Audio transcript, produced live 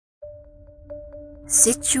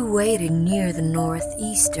Situated near the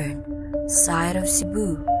northeastern side of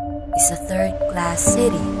Cebu is a third-class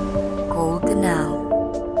city called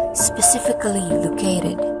Danao, specifically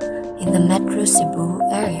located in the Metro Cebu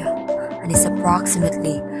area and is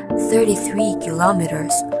approximately 33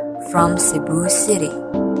 kilometers from Cebu City.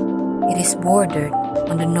 It is bordered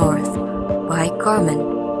on the north by Carmen,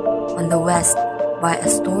 on the west by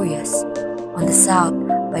Asturias, on the south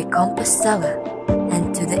by Compostela,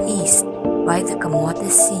 and to the east by the Camotes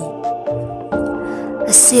Sea.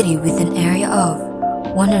 A city with an area of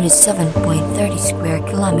 107.30 square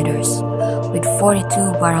kilometers, with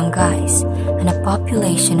 42 barangays and a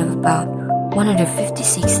population of about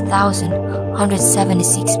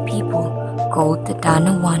 156,176 people called the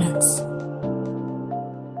Danawanans.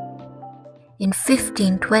 In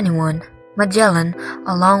 1521, Magellan,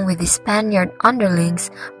 along with his Spaniard underlings,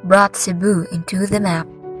 brought Cebu into the map.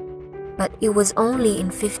 But it was only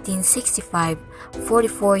in 1565,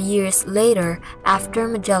 44 years later after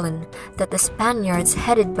Magellan, that the Spaniards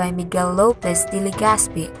headed by Miguel Lopez de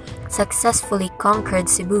Legazpi successfully conquered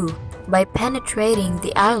Cebu by penetrating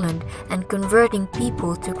the island and converting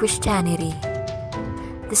people to Christianity.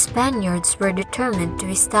 The Spaniards were determined to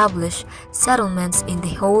establish settlements in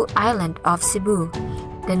the whole island of Cebu.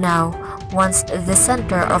 Danao, once the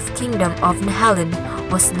center of Kingdom of Halad,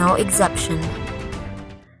 was no exception.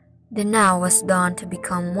 Danao was done to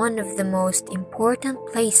become one of the most important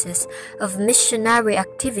places of missionary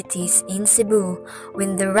activities in Cebu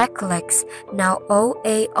when the Recollects, now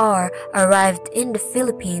OAR, arrived in the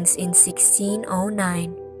Philippines in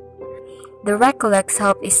 1609. The Recollects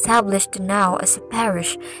helped establish Danao as a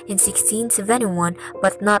parish in 1671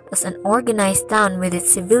 but not as an organized town with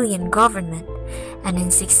its civilian government, and in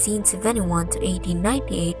 1671 to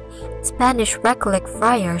 1898, Spanish Recollect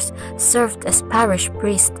friars served as parish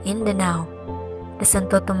priests in Danao. The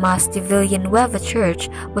Santo Tomas de Villanueva Church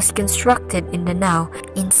was constructed in Danao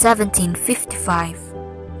in 1755.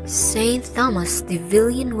 Saint Thomas de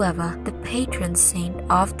Villanueva, the patron saint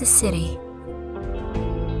of the city.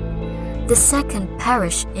 The second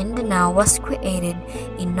parish in Danao was created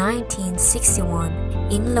in 1961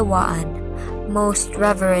 in Lawaan. Most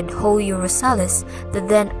Reverend Hoyo Rosales, the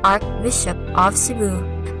then Archbishop of Cebu,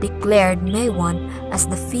 declared May 1 as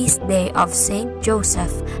the feast day of Saint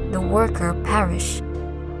Joseph, the worker parish.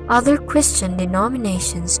 Other Christian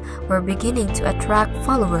denominations were beginning to attract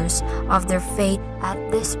followers of their faith at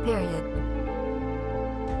this period.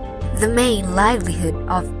 The main livelihood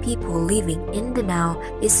of people living in Danao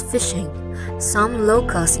is fishing. Some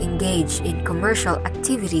locals engage in commercial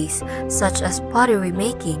activities such as pottery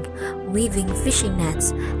making, weaving fishing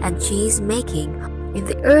nets, and cheese making. In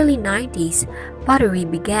the early 90s, pottery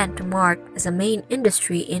began to mark as a main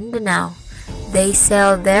industry in Danao. They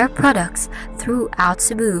sell their products throughout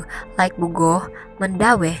Cebu like Bogo,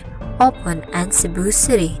 Mandaue, Opon, and Cebu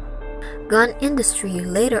City. Gun industry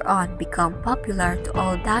later on became popular to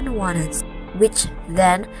all Danawanans, which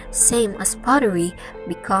then, same as pottery,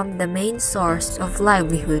 became the main source of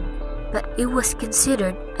livelihood. But it was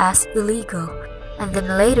considered as illegal, and then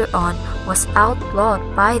later on was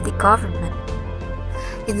outlawed by the government.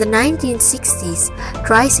 In the 1960s,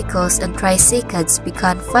 tricycles and tricycles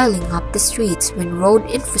began filing up the streets when road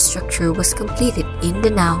infrastructure was completed in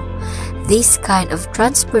Danao. This kind of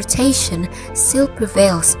transportation still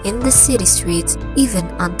prevails in the city streets even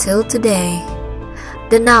until today.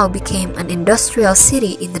 Danao became an industrial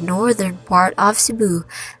city in the northern part of Cebu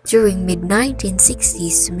during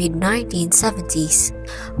mid-1960s to mid-1970s,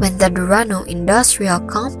 when the Durano Industrial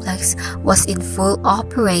Complex was in full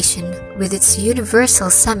operation with its Universal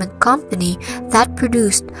Cement Company that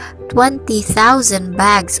produced 20,000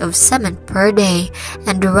 bags of cement per day,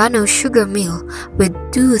 and Durano Sugar Mill with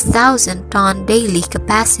 2,000-ton daily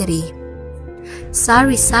capacity.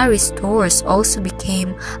 Sari-sari stores also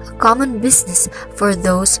became a common business for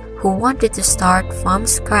those who wanted to start from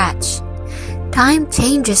scratch. Time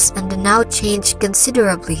changes and Danao changed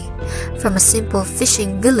considerably, from a simple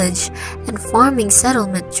fishing village and farming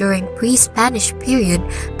settlement during pre-Spanish period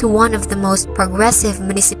to one of the most progressive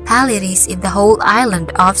municipalities in the whole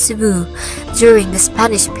island of Cebu during the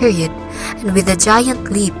Spanish period, and with a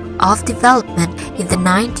giant leap of development in the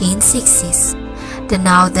 1960s.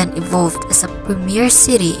 Danao then evolved as a premier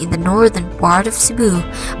city in the northern part of Cebu,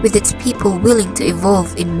 with its people willing to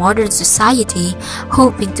evolve in modern society,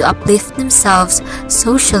 hoping to uplift themselves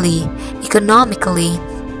socially, economically,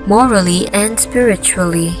 morally, and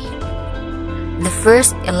spiritually. The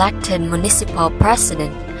first elected municipal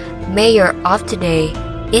president, mayor of today,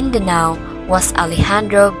 in Danao was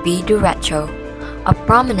Alejandro B. Durecho, a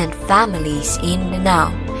prominent family in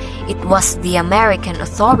Danao. It was the American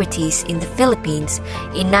authorities in the Philippines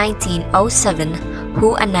in 1907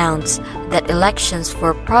 who announced that elections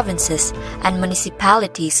for provinces and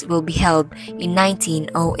municipalities will be held in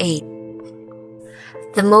 1908.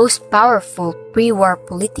 The most powerful pre-war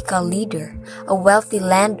political leader, a wealthy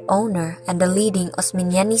landowner and the leading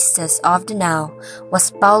Osmanianistas of Danao,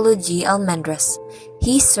 was Paulo G. Almendras.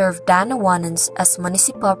 He served Danaoanans as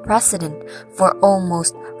municipal president for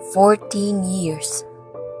almost 14 years.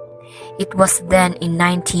 It was then in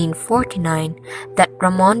 1949 that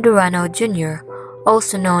Ramon Duranao Jr.,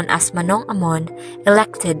 also known as Mano Amon,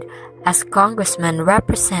 elected as congressman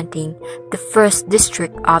representing the 1st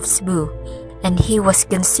District of Cebu, and he was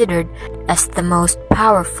considered as the most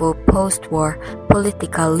powerful post-war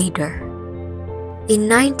political leader. In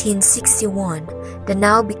 1961,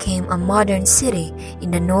 Danao became a modern city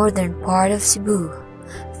in the northern part of Cebu.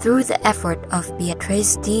 Through the effort of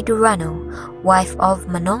Beatriz D. Duranao, wife of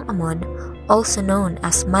Manong Amon, also known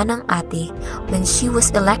as Manang Ate, when she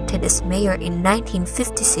was elected as mayor in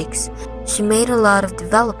 1956, she made a lot of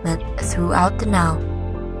development throughout Danao.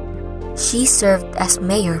 She served as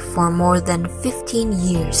mayor for more than 15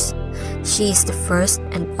 years. She is the first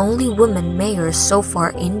and only woman mayor so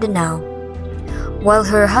far in Danao. While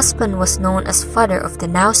her husband was known as father of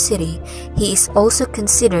Danao City, he is also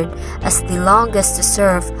considered as the longest to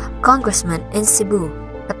serve congressman in Cebu,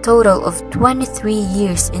 a total of 23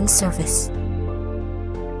 years in service.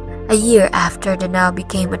 A year after Danao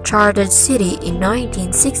became a chartered city in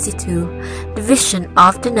 1962, the Division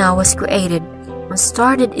of Danao was created and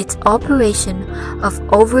started its operation of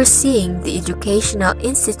overseeing the educational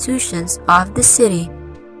institutions of the city.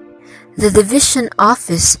 The division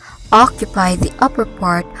office occupied the upper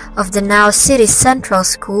part of the now City Central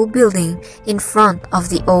School building in front of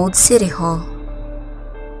the old City Hall.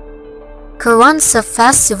 Karansa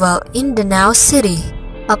Festival in Danao City,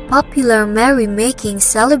 a popular merrymaking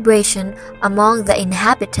celebration among the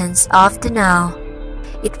inhabitants of Danao.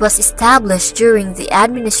 It was established during the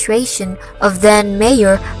administration of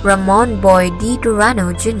then-Mayor Ramon Boy D.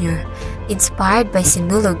 Duranao Jr., inspired by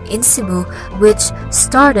Sinulog in Cebu, which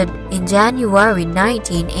started in January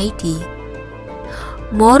 1980.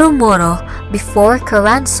 Moro Moro, before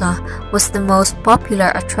Caransa, was the most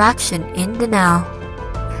popular attraction in Danao.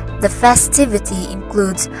 The festivity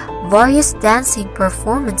includes various dancing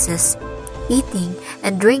performances, eating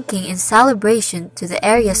and drinking in celebration to the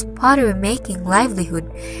area's pottery-making livelihood.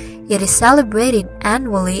 It is celebrated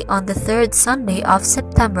annually on the 3rd Sunday of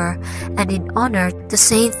September and in honor to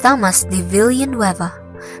Saint Thomas de Villanueva,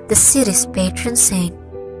 the city's patron saint.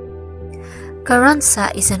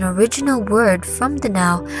 Karansa is an original word from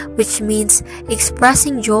Danao which means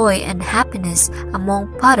expressing joy and happiness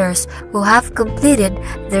among potters who have completed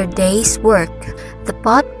their day's work. The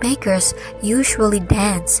pot makers usually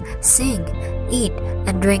dance, sing, eat,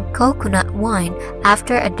 and drink coconut wine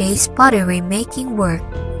after a day's pottery making work.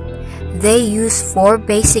 They use 4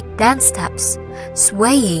 basic dance steps: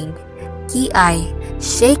 swaying, kiay,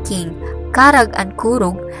 shaking, karag and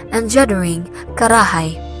kurog, and juddering,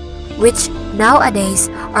 karahay, which nowadays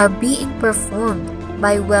are being performed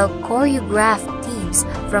by well-choreographed teams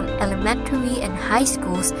from elementary and high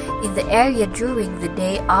schools in the area during the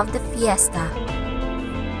day of the fiesta.